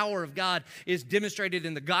 And the power of God is demonstrated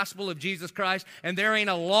in the gospel of Jesus Christ. And there ain't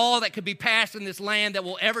a law that could be passed in this land that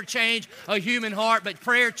will ever change a human heart. But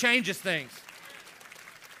prayer changes things.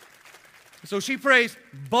 So she prays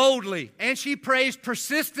boldly, and she prays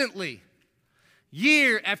persistently.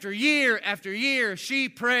 Year after year after year, she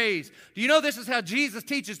prays. Do you know this is how Jesus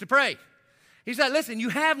teaches to pray? He said, listen, you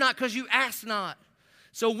have not because you ask not.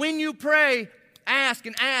 So when you pray, ask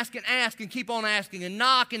and ask and ask and keep on asking, and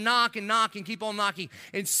knock and knock and knock and keep on knocking,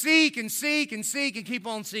 and seek and seek and seek and keep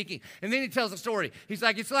on seeking. And then he tells a story. He's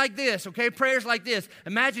like, it's like this, okay? Prayer's like this.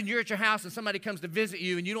 Imagine you're at your house and somebody comes to visit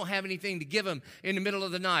you and you don't have anything to give them in the middle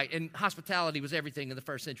of the night. And hospitality was everything in the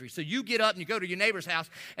first century. So you get up and you go to your neighbor's house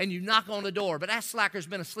and you knock on the door. But that slacker's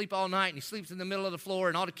been asleep all night and he sleeps in the middle of the floor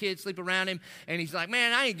and all the kids sleep around him. And he's like,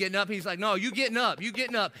 man, I ain't getting up. He's like, no, you getting up. You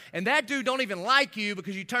getting up. And that dude don't even like you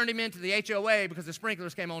because you turned him into the HOA because the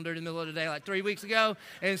sprinklers came on during the middle of the day like 3 weeks ago.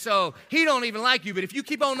 And so he don't even like you. But if you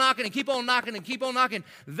keep on knocking and keep on knocking and keep on knocking,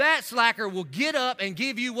 that slacker will get up and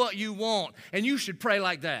give you what you want. And you should pray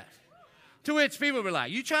like that. To which people were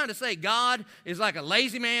like, you trying to say God is like a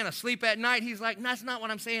lazy man asleep at night? He's like, that's not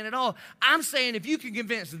what I'm saying at all. I'm saying if you can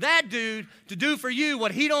convince that dude to do for you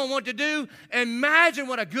what he don't want to do, imagine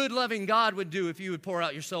what a good loving God would do if you would pour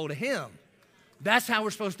out your soul to him. That's how we're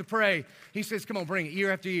supposed to pray. He says, come on, bring it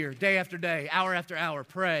year after year, day after day, hour after hour.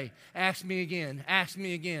 Pray. Ask me again. Ask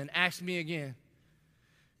me again. Ask me again.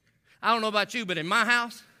 I don't know about you, but in my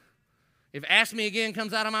house, if ask me again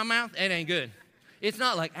comes out of my mouth, it ain't good. It's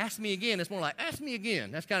not like ask me again. It's more like ask me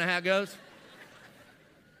again. That's kind of how it goes.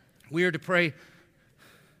 We are to pray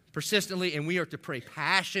persistently, and we are to pray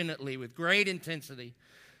passionately with great intensity.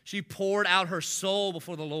 She poured out her soul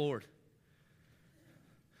before the Lord.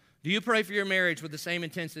 Do you pray for your marriage with the same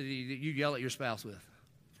intensity that you yell at your spouse with?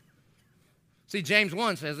 See, James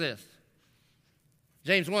 1 says this.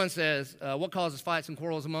 James 1 says, what causes fights and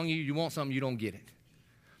quarrels among you? You want something, you don't get it.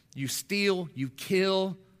 You steal, you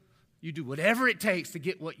kill, you do whatever it takes to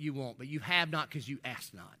get what you want, but you have not because you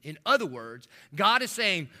ask not. In other words, God is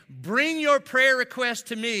saying, bring your prayer request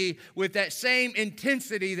to me with that same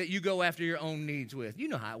intensity that you go after your own needs with. You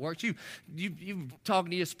know how it works. You talking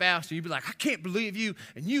to your spouse, and you be like, I can't believe you,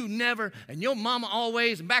 and you never, and your mama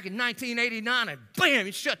always, and back in 1989, and bam,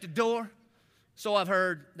 you shut the door. So I've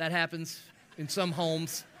heard that happens in some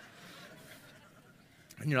homes.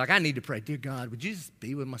 And you're like, I need to pray, dear God, would you just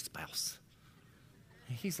be with my spouse?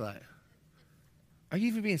 And he's like, are you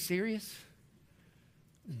even being serious?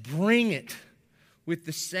 Bring it with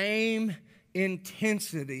the same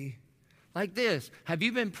intensity like this. Have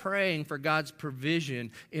you been praying for God's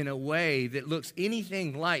provision in a way that looks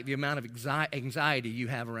anything like the amount of anxiety you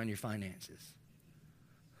have around your finances?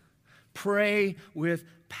 Pray with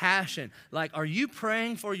passion. Like, are you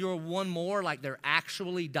praying for your one more like they're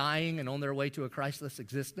actually dying and on their way to a Christless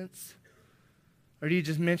existence? Or do you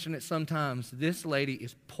just mention it sometimes? This lady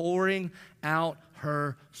is pouring out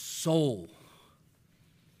her soul.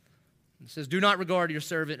 It says, do not regard your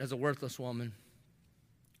servant as a worthless woman.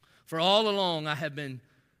 For all along I have been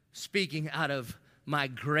speaking out of my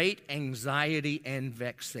great anxiety and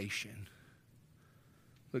vexation.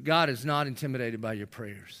 But God is not intimidated by your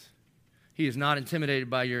prayers. He is not intimidated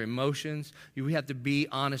by your emotions. We have to be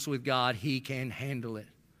honest with God. He can handle it.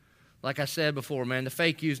 Like I said before, man, the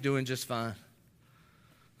fake you's doing just fine.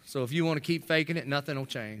 So if you want to keep faking it, nothing will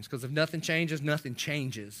change. Because if nothing changes, nothing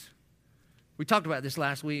changes. We talked about this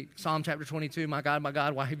last week. Psalm chapter 22, my God,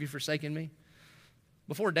 why have you forsaken me?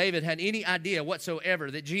 Before David had any idea whatsoever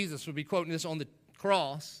that Jesus would be quoting this on the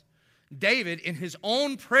cross, David, in his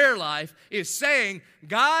own prayer life, is saying,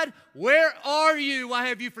 God, where are you? Why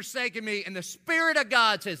have you forsaken me? And the Spirit of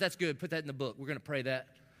God says, that's good. Put that in the book. We're going to pray that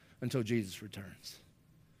until Jesus returns.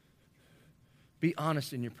 Be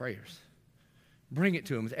honest in your prayers. Bring it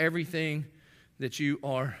to him with everything that you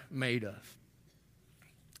are made of.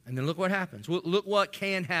 And then look what happens. Look what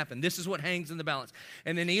can happen. This is what hangs in the balance.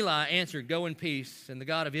 And then Eli answered, go in peace, and the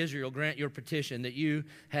God of Israel grant your petition that you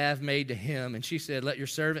have made to him. And she said, let your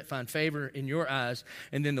servant find favor in your eyes.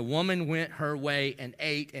 And then the woman went her way and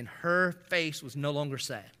ate, and her face was no longer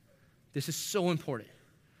sad. This is so important.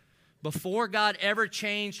 Before God ever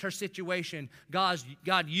changed her situation,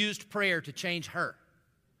 God used prayer to change her.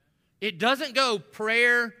 It doesn't go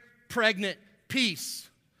prayer, pregnant, peace.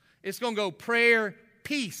 It's going to go prayer,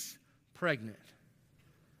 peace, pregnant.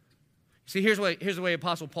 See, here's the way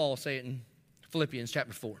Apostle Paul say it in Philippians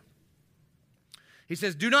chapter 4. He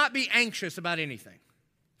says, do not be anxious about anything.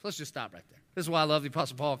 So let's just stop right there. This is why I love the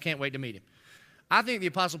Apostle Paul. Can't wait to meet him. I think the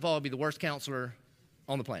Apostle Paul would be the worst counselor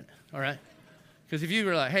on the planet, all right? Because if you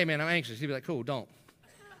were like, hey, man, I'm anxious, he'd be like, cool, don't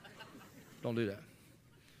do that.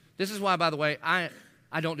 This is why, by the way, I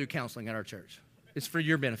don't do counseling at our church. It's for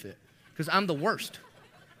your benefit because I'm the worst.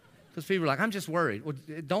 Because people are like, I'm just worried. Well,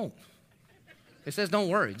 don't. It says don't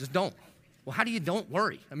worry. Just don't. Well, how do you don't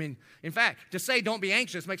worry? I mean, in fact, to say don't be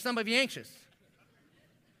anxious makes somebody anxious.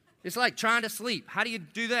 It's like trying to sleep. How do you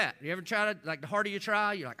do that? You ever try to, like, the harder you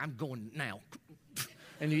try, you're like, I'm going now.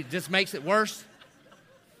 And it just makes it worse.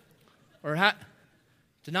 Or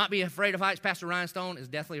to not be afraid of heights. Pastor Ryan Stone is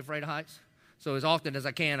deathly afraid of heights. So as often as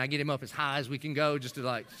I can, I get him up as high as we can go just to,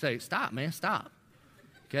 like, say, stop, man, stop.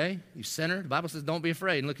 Okay? You sinner. The Bible says don't be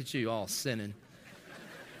afraid. And look at you all sinning.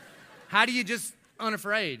 How do you just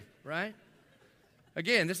unafraid, right?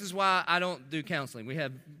 Again, this is why I don't do counseling. We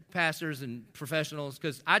have pastors and professionals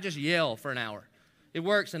because I just yell for an hour. It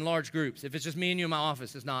works in large groups. If it's just me and you in my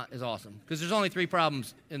office, it's not as awesome because there's only 3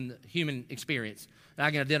 problems in the human experience. And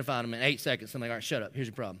I can identify them in 8 seconds. I'm like, all right, shut up. Here's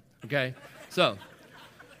your problem. Okay? So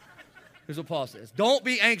here's what Paul says. Don't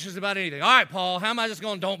be anxious about anything. All right, Paul, how am I just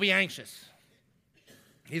going to don't be anxious?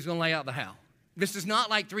 He's going to lay out the how. This is not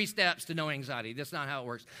like 3 steps to no anxiety. That's not how it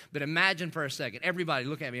works. But imagine for a second. Everybody,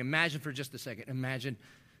 look at me. Imagine for just a second. Imagine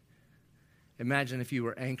if you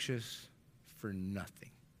were anxious for nothing.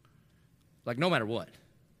 Like no matter what.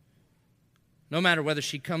 No matter whether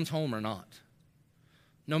she comes home or not.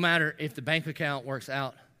 No matter if the bank account works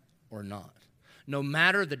out or not. No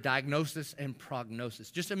matter the diagnosis and prognosis.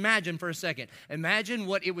 Just imagine for a second. Imagine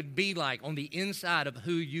what it would be like on the inside of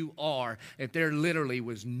who you are if there literally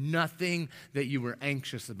was nothing that you were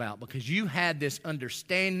anxious about because you had this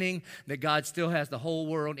understanding that God still has the whole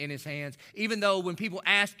world in his hands. Even though when people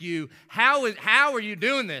ask you, how are you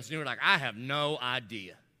doing this? And you're like, I have no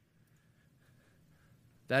idea.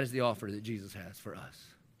 That is the offer that Jesus has for us.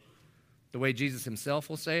 The way Jesus himself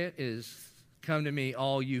will say it is, come to me,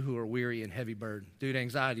 all you who are weary and heavy burdened. Dude,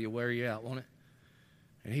 anxiety will wear you out, won't it?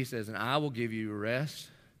 And he says, and I will give you rest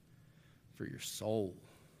for your soul.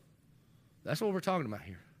 That's what we're talking about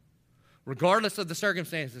here. Regardless of the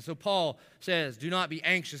circumstances. So Paul says, do not be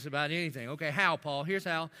anxious about anything. Okay, how, Paul? Here's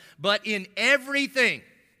how. But in everything,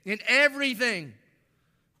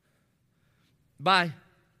 by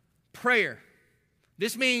prayer.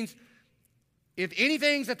 This means if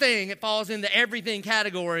anything's a thing, it falls in the everything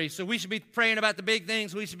category. So we should be praying about the big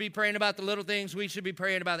things. We should be praying about the little things. We should be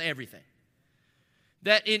praying about everything.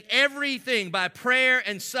 That in everything, by prayer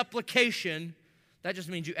and supplication, that just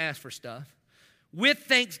means you ask for stuff. with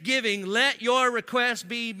thanksgiving, let your requests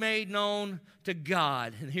be made known to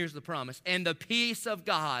God. And here's the promise. And the peace of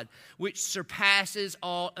God, which surpasses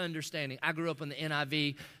all understanding. I grew up in the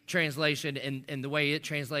NIV translation, and the way it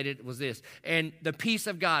translated was this. And the peace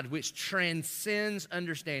of God, which transcends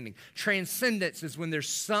understanding. Transcendence is when there's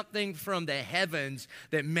something from the heavens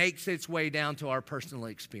that makes its way down to our personal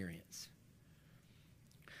experience.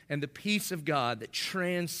 And the peace of God that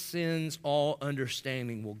transcends all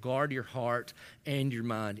understanding will guard your heart and your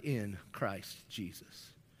mind in Christ Jesus.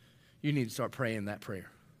 You need to start praying that prayer.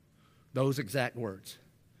 Those exact words.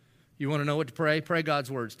 You want to know what to pray? Pray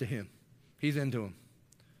God's words to him. He's into them.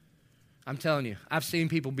 I'm telling you, I've seen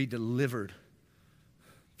people be delivered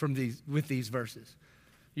with these verses.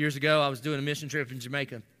 Years ago, I was doing a mission trip in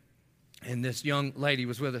Jamaica, and this young lady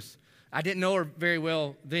was with us. I didn't know her very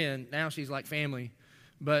well then. Now she's like family.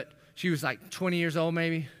 But she was like 20 years old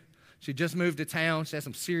maybe. She just moved to town. She had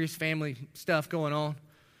some serious family stuff going on.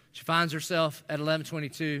 She finds herself at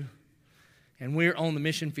 1122, and we're on the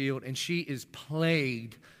mission field, and she is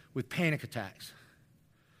plagued with panic attacks.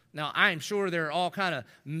 Now, I am sure there are all kind of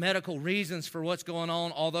medical reasons for what's going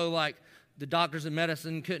on, although like the doctors in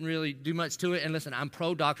medicine couldn't really do much to it. And listen, I'm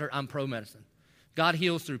pro-doctor, I'm pro-medicine. God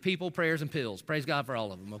heals through people, prayers, and pills. Praise God for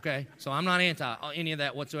all of them, okay? So I'm not anti any of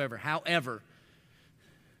that whatsoever. However,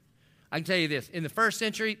 I can tell you this. In the first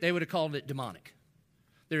century, they would have called it demonic.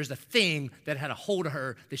 There's a thing that had a hold of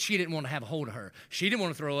her that she didn't want to have a hold of her. She didn't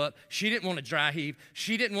want to throw up. She didn't want to dry heave.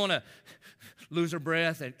 She didn't want to lose her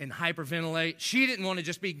breath and hyperventilate. She didn't want to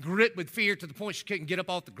just be gripped with fear to the point she couldn't get up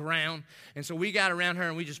off the ground. And so we got around her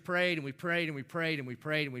and we just prayed and we prayed and we prayed and we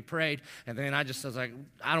prayed and we prayed. And then I was like,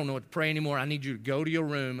 I don't know what to pray anymore. I need you to go to your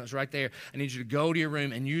room. It was right there. I need you to go to your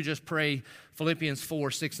room and you just pray Philippians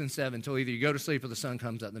 4, 6, and 7 until either you go to sleep or the sun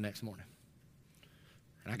comes up the next morning.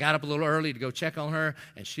 And I got up a little early to go check on her,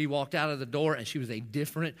 and she walked out of the door, and she was a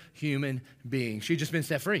different human being. She'd just been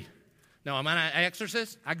set free. Now, am I an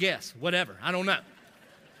exorcist? I guess. Whatever. I don't know.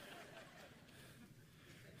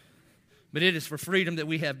 But it is for freedom that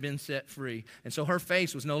we have been set free. And so her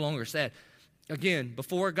face was no longer sad. Again,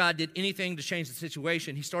 before God did anything to change the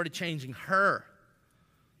situation, he started changing her.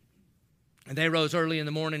 And they rose early in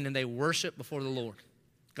the morning, and they worshiped before the Lord.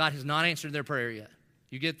 God has not answered their prayer yet.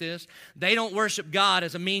 You get this? They don't worship God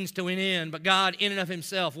as a means to an end, but God in and of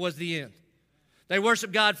himself was the end. They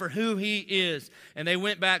worship God for who he is, and they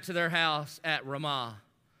went back to their house at Ramah.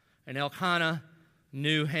 And Elkanah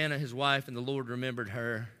knew Hannah, his wife, and the Lord remembered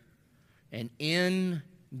her. And in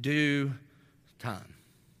due time,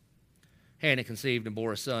 Hannah conceived and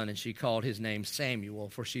bore a son, and she called his name Samuel,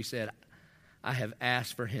 for she said, I have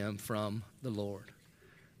asked for him from the Lord.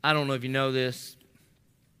 I don't know if you know this,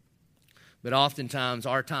 but oftentimes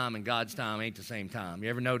our time and God's time ain't the same time. You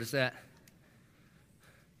ever notice that?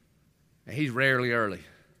 And he's rarely early.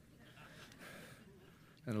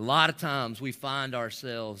 And a lot of times we find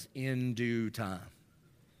ourselves in due time.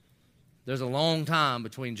 There's a long time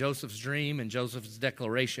between Joseph's dream and Joseph's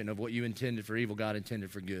declaration of what you intended for evil, God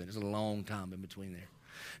intended for good. There's a long time in between there.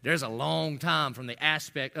 There's a long time from the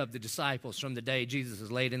aspect of the disciples from the day Jesus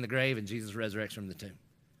is laid in the grave and Jesus resurrects from the tomb.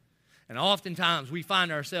 And oftentimes we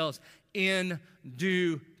find ourselves in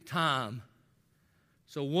due time.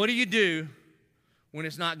 So what do you do when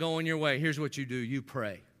it's not going your way? Here's what you do. You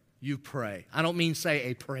pray. You pray. I don't mean say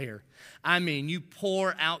a prayer. I mean you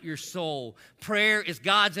pour out your soul. Prayer is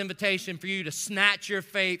God's invitation for you to snatch your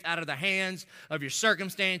faith out of the hands of your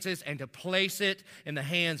circumstances and to place it in the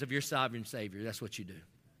hands of your sovereign Savior. That's what you do.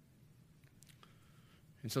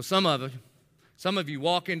 And so some of you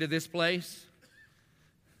walk into this place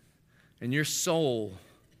and your soul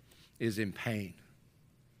is in pain.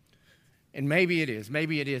 And maybe it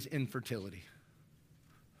is infertility.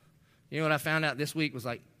 You know what I found out this week was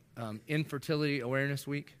like Infertility Awareness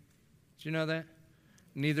Week? Did you know that?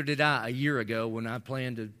 Neither did I a year ago when I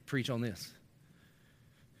planned to preach on this.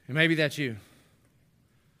 And maybe that's you.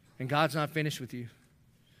 And God's not finished with you.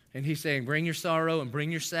 And he's saying, bring your sorrow and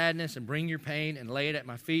bring your sadness and bring your pain and lay it at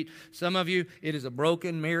my feet. Some of you, it is a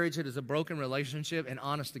broken marriage. It is a broken relationship. And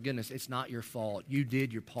honest to goodness, it's not your fault. You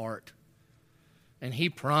did your part. And he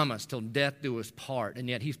promised till death do us part. And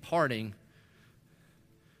yet he's parting.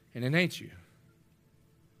 And it ain't you.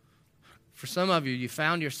 For some of you, you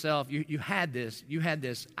found yourself, you had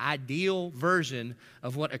this ideal version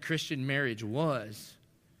of what a Christian marriage was.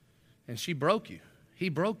 And she broke you. He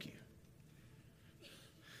broke you.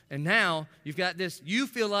 And now you've got this, you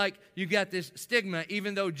feel like you've got this stigma,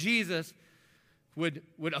 even though Jesus would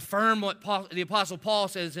affirm what the Apostle Paul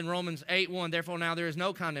says in Romans 8:1, therefore now there is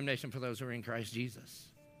no condemnation for those who are in Christ Jesus.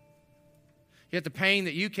 Yet the pain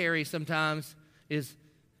that you carry sometimes is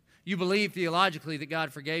You believe theologically that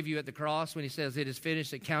God forgave you at the cross when he says it is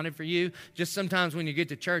finished, it counted for you. Just sometimes when you get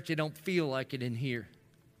to church, it don't feel like it in here.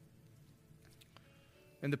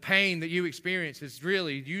 And the pain that you experience is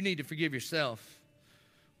really, you need to forgive yourself.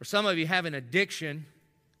 Or some of you have an addiction,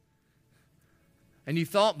 and you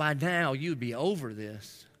thought by now you'd be over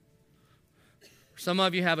this. Some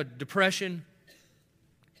of you have a depression.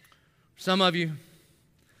 Some of you,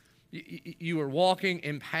 you are walking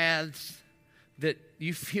in paths that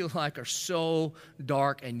you feel like are so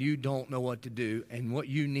dark and you don't know what to do. And what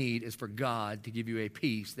you need is for God to give you a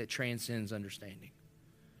peace that transcends understanding.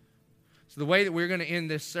 So the way that we're going to end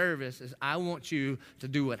this service is I want you to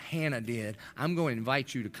do what Hannah did. I'm going to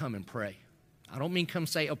invite you to come and pray. I don't mean come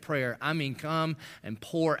say a prayer. I mean come and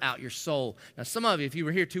pour out your soul. Now, some of you, if you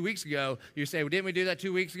were here 2 weeks ago, you say, well, didn't we do that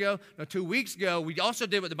 2 weeks ago? No, 2 weeks ago, we also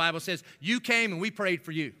did what the Bible says. You came and we prayed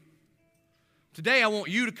for you. Today, I want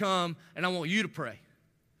you to come and I want you to pray.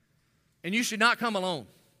 And you should not come alone.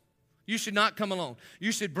 You should not come alone.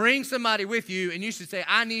 You should bring somebody with you, and you should say,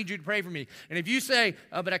 I need you to pray for me. And if you say,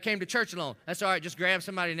 oh, but I came to church alone, that's all right. Just grab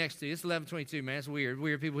somebody next to you. It's 11:22, man. It's weird.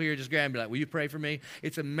 Weird people here just grab and be like, will you pray for me?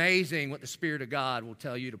 It's amazing what the Spirit of God will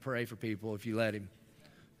tell you to pray for people if you let him.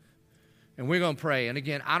 And we're going to pray. And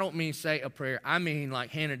again, I don't mean say a prayer. I mean, like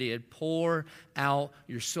Hannah did, pour out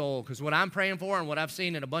your soul. Because what I'm praying for and what I've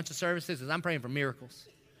seen in a bunch of services is I'm praying for miracles.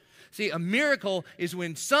 See, a miracle is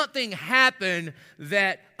when something happened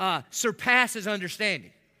that surpasses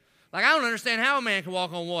understanding. Like, I don't understand how a man can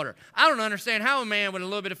walk on water. I don't understand how a man with a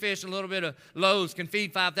little bit of fish and a little bit of loaves can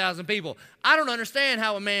feed 5,000 people. I don't understand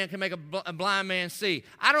how a man can make a blind man see.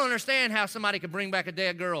 I don't understand how somebody can bring back a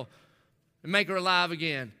dead girl and make her alive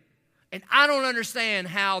again. And I don't understand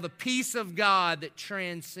how the peace of God that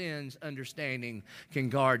transcends understanding can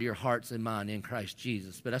guard your hearts and mind in Christ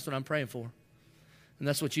Jesus. But that's what I'm praying for. And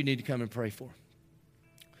that's what you need to come and pray for.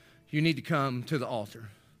 You need to come to the altar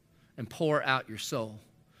and pour out your soul.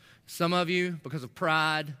 Some of you, because of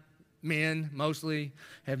pride, men mostly,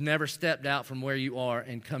 have never stepped out from where you are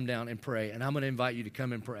and come down and pray. And I'm going to invite you to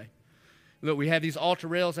come and pray. Look, we have these altar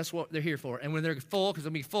rails. That's what they're here for. And when they're full, because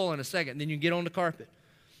they'll be full in a second, then you get on the carpet.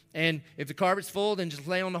 And if the carpet's full, then just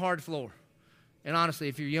lay on the hard floor. And honestly,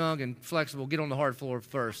 if you're young and flexible, get on the hard floor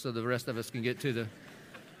first so the rest of us can get to the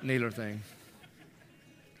kneeler thing.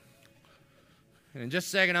 And in just a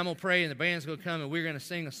second, I'm going to pray, and the band's going to come, and we're going to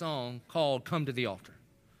sing a song called Come to the Altar.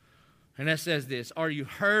 And that says this: are you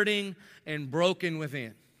hurting and broken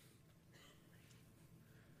within?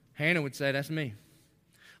 Hannah would say, that's me.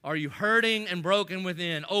 Are you hurting and broken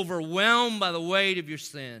within, overwhelmed by the weight of your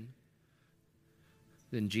sin?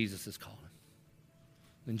 Then Jesus is calling.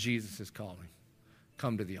 Then Jesus is calling.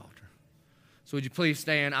 Come to the altar. So would you please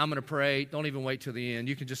stand? I'm going to pray. Don't even wait till the end.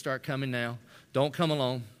 You can just start coming now. Don't come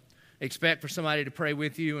alone. Expect for somebody to pray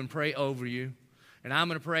with you and pray over you. And I'm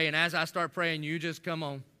going to pray, and as I start praying, you just come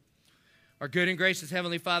on. Our good and gracious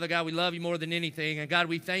Heavenly Father, God, we love you more than anything. And God,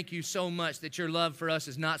 we thank you so much that your love for us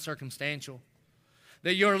is not circumstantial.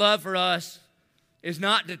 That your love for us is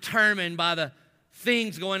not determined by the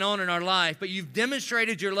things going on in our life, but you've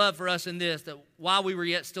demonstrated your love for us in this, that while we were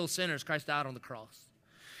yet still sinners, Christ died on the cross.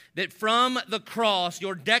 That from the cross,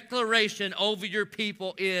 your declaration over your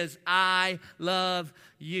people is, I love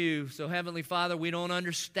you. So Heavenly Father, we don't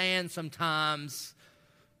understand sometimes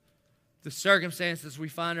the circumstances we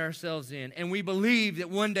find ourselves in. And we believe that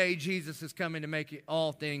one day Jesus is coming to make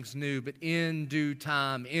all things new. But in due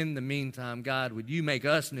time, in the meantime, God, would you make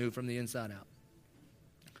us new from the inside out?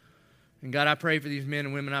 And God, I pray for these men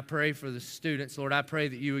and women. I pray for the students. Lord, I pray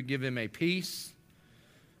that you would give them a peace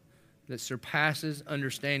that surpasses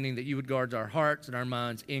understanding, that you would guard our hearts and our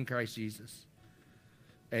minds in Christ Jesus.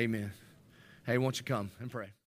 Amen. Hey, won't you come and pray?